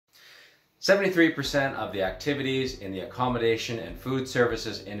73% of the activities in the accommodation and food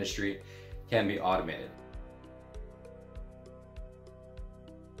services industry can be automated.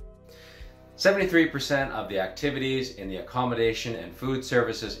 73% of the activities in the accommodation and food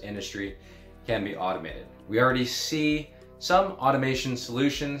services industry can be automated. We already see some automation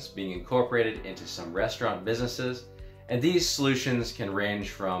solutions being incorporated into some restaurant businesses, and these solutions can range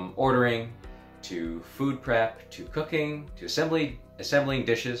from ordering to food prep to cooking to assembling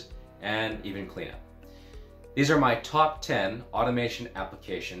dishes and even cleanup. These are my top 10 automation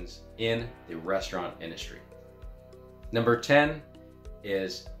applications in the restaurant industry. Number 10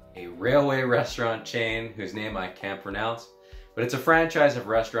 is a railway restaurant chain whose name I can't pronounce, but it's a franchise of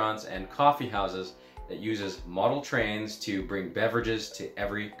restaurants and coffee houses that uses model trains to bring beverages to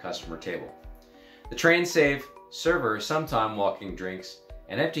every customer table. The trains save servers some time walking drinks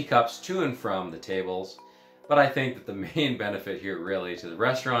and empty cups to and from the tables, but I think that the main benefit here really to the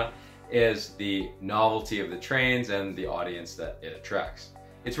restaurant is the novelty of the trains and the audience that it attracts.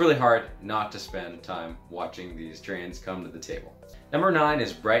 It's really hard not to spend time watching these trains come to the table. Number 9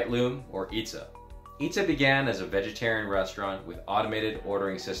 is Brightloom or Eatsa. Eatsa began as a vegetarian restaurant with automated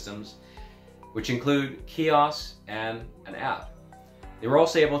ordering systems, which include kiosks and an app. They were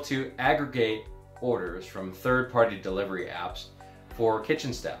also able to aggregate orders from third-party delivery apps for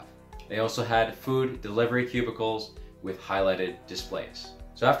kitchen staff. They also had food delivery cubicles with highlighted displays.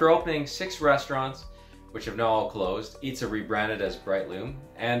 So after opening 6 restaurants, which have now all closed, Eatsa rebranded as Brightloom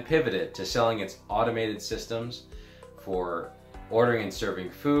and pivoted to selling its automated systems for ordering and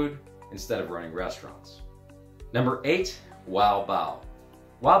serving food instead of running restaurants. Number 8, Wow Bao.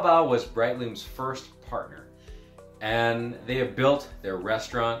 Wow Bao was Brightloom's first partner, and they have built their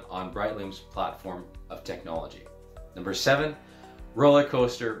restaurant on Brightloom's platform of technology. Number 7, Roller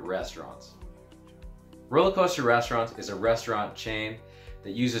Coaster Restaurants. Roller Coaster Restaurants is a restaurant chain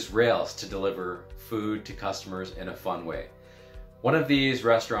that uses rails to deliver food to customers in a fun way. One of these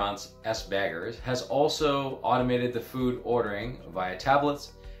restaurants, S Baggers, has also automated the food ordering via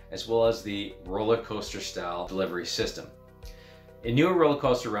tablets as well as the roller coaster style delivery system. In newer roller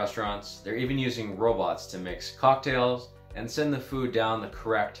coaster restaurants, they're even using robots to mix cocktails and send the food down the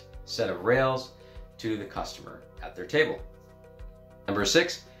correct set of rails to the customer at their table. Number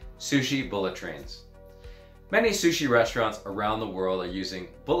 6, Sushi Bullet Trains. Many sushi restaurants around the world are using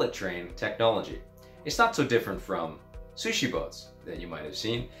bullet train technology. It's not so different from sushi boats that you might have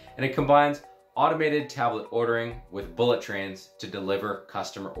seen, and it combines automated tablet ordering with bullet trains to deliver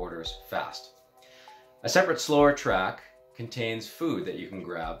customer orders fast. A separate slower track contains food that you can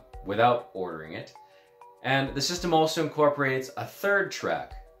grab without ordering it, and the system also incorporates a third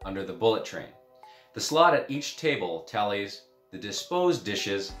track under the bullet train. The slot at each table tallies the disposed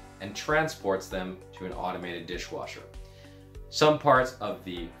dishes and transports them to an automated dishwasher. Some parts of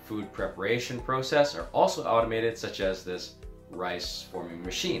the food preparation process are also automated, such as this rice forming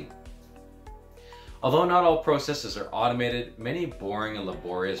machine. Although not all processes are automated, many boring and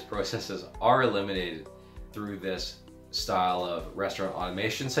laborious processes are eliminated through this style of restaurant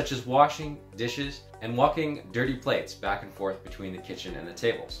automation, such as washing dishes and walking dirty plates back and forth between the kitchen and the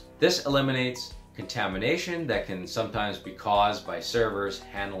tables. This eliminates contamination that can sometimes be caused by servers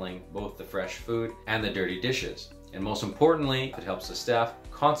handling both the fresh food and the dirty dishes. And most importantly, it helps the staff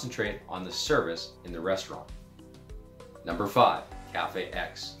concentrate on the service in the restaurant. Number 5, Cafe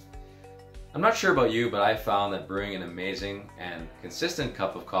X. I'm not sure about you, but I found that brewing an amazing and consistent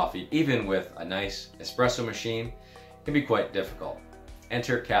cup of coffee, even with a nice espresso machine, can be quite difficult.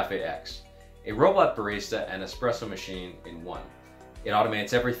 Enter Cafe X, a robot barista and espresso machine in one. It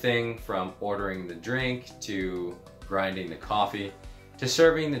automates everything from ordering the drink to grinding the coffee to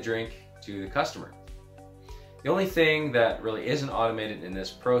serving the drink to the customer. The only thing that really isn't automated in this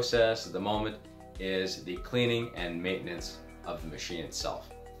process at the moment is the cleaning and maintenance of the machine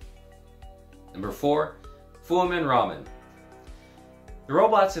itself. Number 4, Fuamen Ramen. The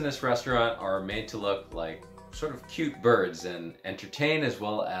robots in this restaurant are made to look like sort of cute birds and entertain as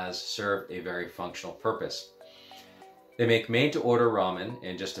well as serve a very functional purpose. They make made-to-order ramen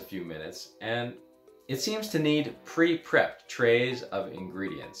in just a few minutes, and it seems to need pre-prepped trays of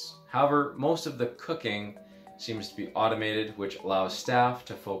ingredients. However, most of the cooking seems to be automated, which allows staff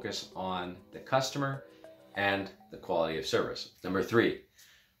to focus on the customer and the quality of service. Number 3,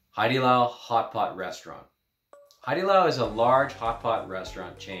 Haidilao Hot Pot Restaurant. Haidilao is a large hot pot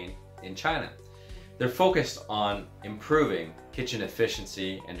restaurant chain in China. They're focused on improving kitchen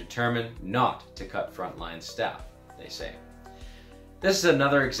efficiency and determined not to cut frontline staff, they say. This is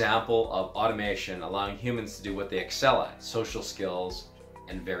another example of automation allowing humans to do what they excel at, social skills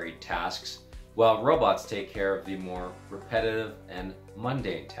and varied tasks, while robots take care of the more repetitive and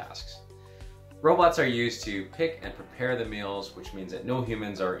mundane tasks. Robots are used to pick and prepare the meals, which means that no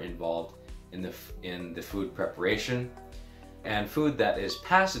humans are involved in the food preparation, and food that is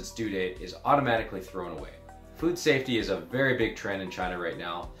past its due date is automatically thrown away. Food safety is a very big trend in China right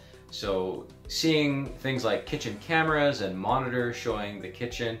now, so seeing things like kitchen cameras and monitors showing the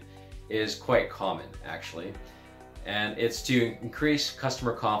kitchen is quite common actually, and it's to increase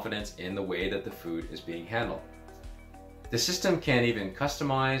customer confidence in the way that the food is being handled. The system can even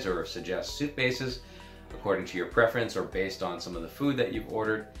customize or suggest soup bases according to your preference or based on some of the food that you've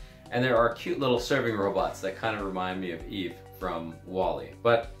ordered. And there are cute little serving robots that kind of remind me of Eve from WALL-E.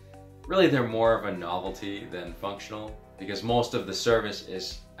 But really they're more of a novelty than functional because most of the service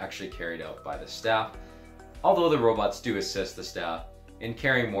is actually carried out by the staff. Although the robots do assist the staff in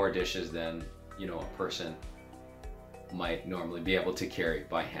carrying more dishes than, a person might normally be able to carry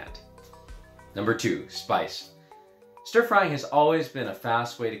by hand. Number 2, Spyce. Stir frying has always been a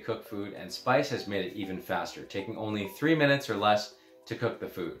fast way to cook food, and Spyce has made it even faster, taking only 3 minutes or less to cook the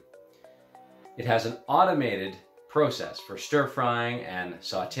food. It has an automated process for stir frying and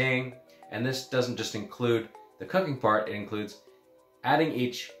sauteing, and this doesn't just include the cooking part, it includes adding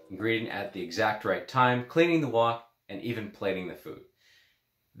each ingredient at the exact right time, cleaning the wok, and even plating the food.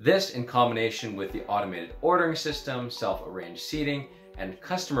 This, in combination with the automated ordering system, self-arranged seating, and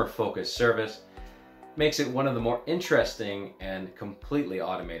customer-focused service, makes it one of the more interesting and completely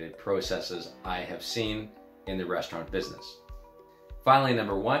automated processes I have seen in the restaurant business. Finally,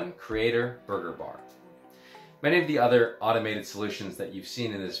 number 1, Creator Burger Bar. Many of the other automated solutions that you've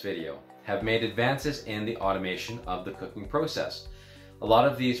seen in this video have made advances in the automation of the cooking process. A lot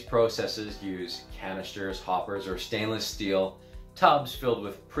of these processes use canisters, hoppers, or stainless steel tubs filled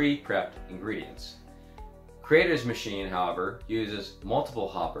with pre-prepped ingredients. Creator's machine, however, uses multiple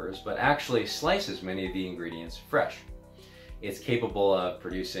hoppers but actually slices many of the ingredients fresh. It's capable of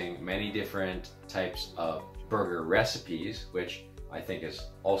producing many different types of burger recipes, which I think is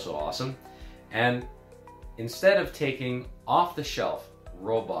also awesome. And instead of taking off-the-shelf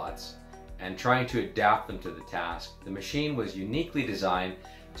robots and trying to adapt them to the task, the machine was uniquely designed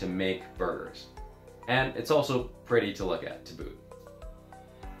to make burgers. And it's also pretty to look at to boot.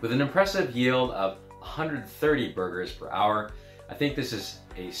 With an impressive yield of 130 burgers per hour, I think this is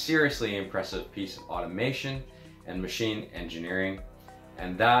a seriously impressive piece of automation and machine engineering,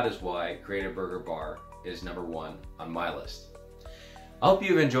 and that is why Creator Burger Bar is number 1 on my list. I hope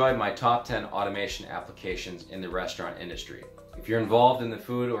you've enjoyed my top 10 automation applications in the restaurant industry. If you're involved in the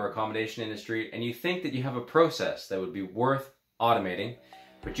food or accommodation industry and you think that you have a process that would be worth automating,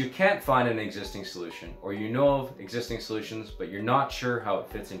 but you can't find an existing solution, or you know of existing solutions but you're not sure how it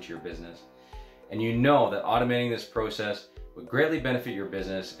fits into your business, and you know that automating this process would greatly benefit your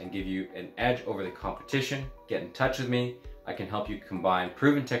business and give you an edge over the competition, get in touch with me. I can help you combine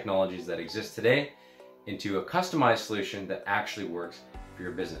proven technologies that exist today into a customized solution that actually works for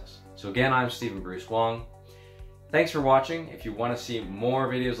your business. So again, I'm Stephen Bruce Wong. Thanks for watching. If you want to see more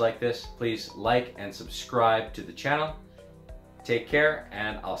videos like this, please like and subscribe to the channel. Take care,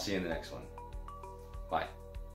 and I'll see you in the next one. Bye.